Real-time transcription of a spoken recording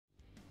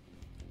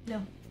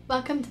Hello.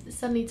 Welcome to the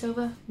Suddenly It's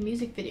Over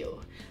music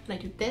video. And I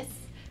do this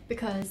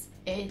because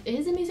it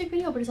is a music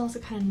video, but it's also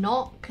kind of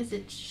not because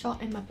it's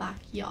shot in my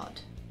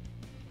backyard.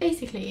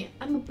 Basically,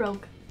 I'm a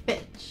broke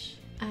bitch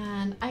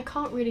and I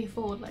can't really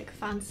afford like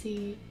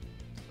fancy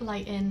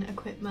lighting,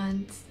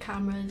 equipment,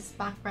 cameras,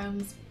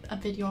 backgrounds, a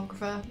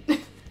videographer.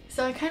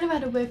 So I kind of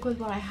had to work with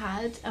what I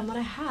had, and what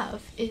I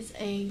have is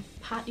a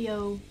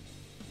patio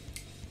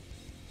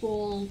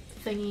wall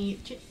thingy.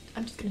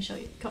 I'm just gonna show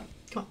you. Come on,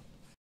 come on.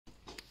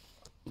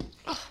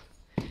 Oh,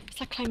 it's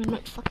like climbing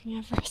Mount fucking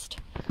Everest.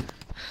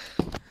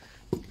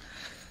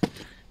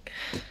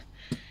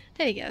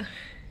 There you go.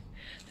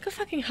 Look how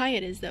fucking high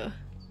it is though.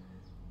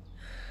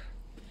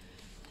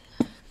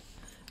 I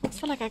just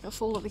feel like I could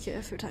fall over here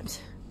a few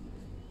times.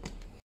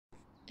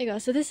 There you go,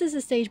 so this is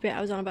the stage bit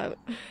I was on about.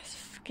 It's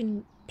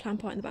fucking plant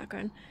pot in the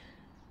background.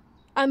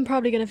 I'm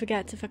probably gonna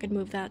forget to fucking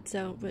move that,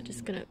 so we're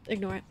just gonna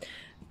ignore it.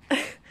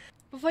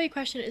 Before you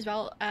question it as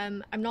well,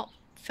 I'm not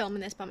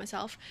filming this by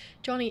myself.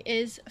 Johnny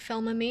is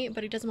filming me,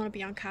 but he doesn't want to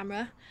be on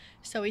camera,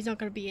 so he's not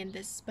going to be in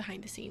this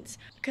behind the scenes.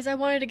 Because I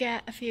wanted to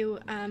get a few,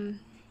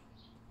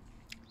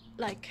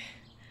 like,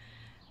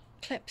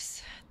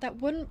 clips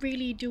that wouldn't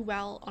really do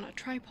well on a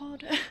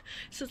tripod.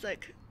 So it's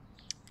like,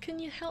 can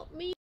you help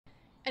me?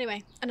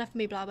 Anyway, enough of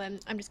me blabbing.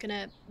 I'm just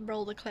gonna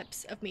roll the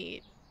clips of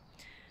me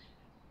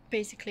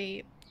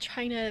basically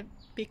trying to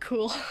be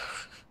cool.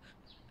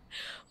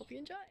 Hope you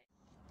enjoy.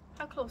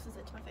 How close is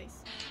it to my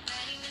face?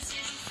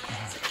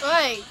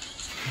 Oi!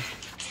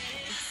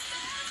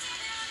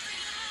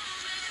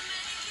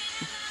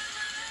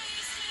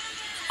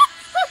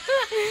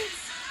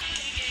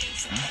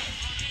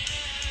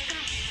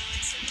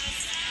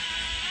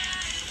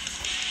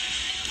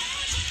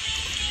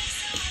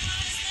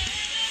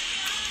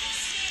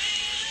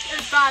 It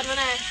was bad,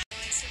 wasn't it?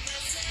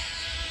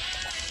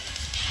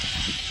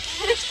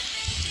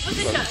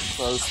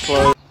 What's it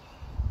called?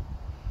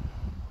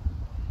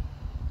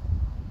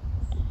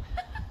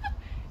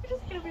 You're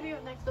just gonna video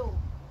it next door.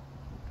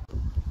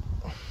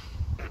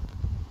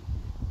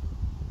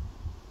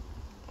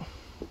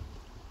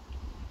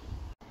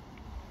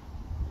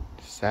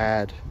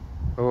 Sad.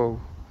 Oh,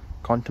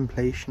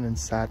 contemplation and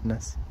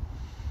sadness.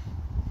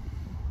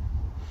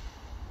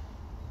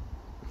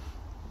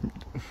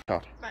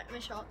 Shot. Right, I'm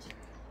in shot.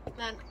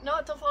 Then,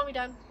 no, don't follow me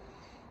down.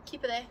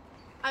 Keep it there.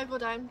 I go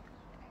down.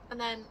 And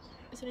then,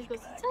 as soon as he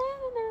goes,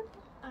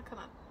 I'll come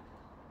out.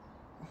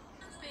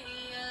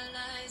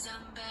 Realize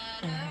I'm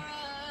better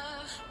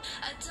off.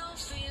 I don't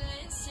feel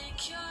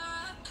insecure.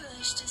 I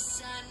pushed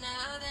aside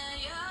now that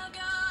you're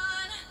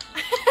gone.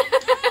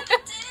 Never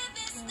did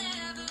this,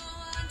 never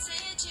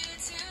wanted you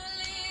to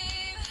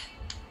leave.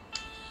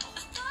 I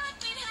thought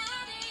we'd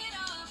had it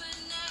all, but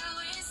now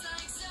it's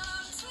like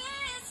some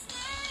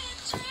twisted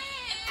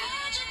dream.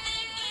 Imagine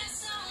thinking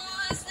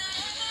someone's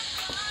never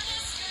gonna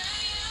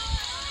screw you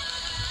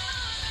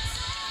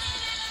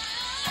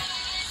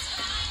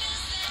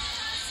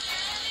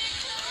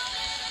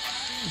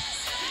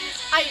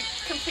I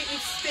completely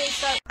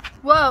spaced out.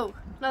 Whoa!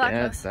 Not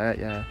that close. That,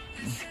 yeah.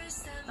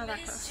 Not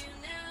that close.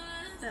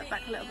 Put it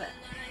back a little bit.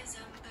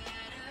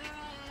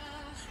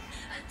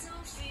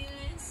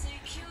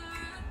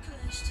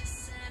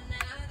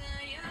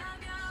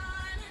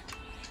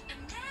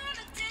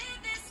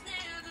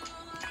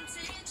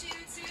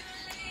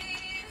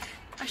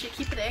 Actually,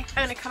 keep it there.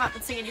 I'm gonna come up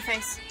and sing in your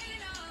face.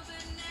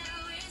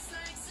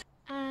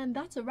 And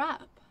that's a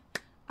wrap.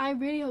 I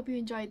really hope you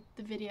enjoyed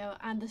the video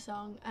and the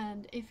song,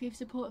 and if you've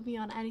supported me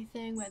on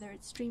anything, whether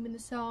it's streaming the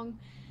song,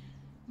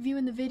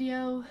 viewing the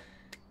video,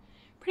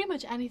 pretty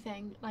much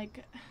anything,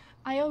 like,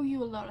 I owe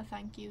you a lot of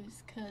thank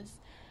yous because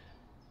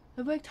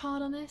I worked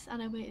hard on this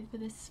and I waited for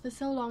this for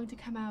so long to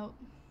come out.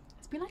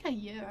 It's been like a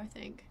year, I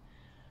think.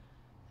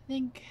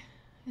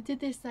 I did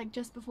this like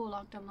just before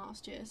lockdown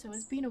last year, so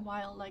it's been a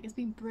while. Like, it's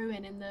been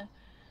brewing in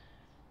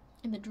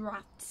the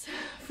drafts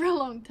for a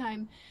long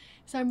time.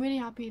 So I'm really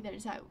happy that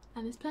it's out,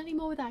 and there's plenty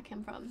more where that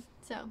came from,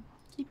 so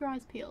keep your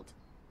eyes peeled.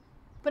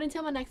 But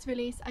until my next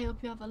release, I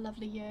hope you have a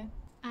lovely year,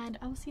 and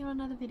I will see you on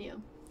another video.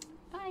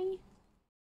 Bye!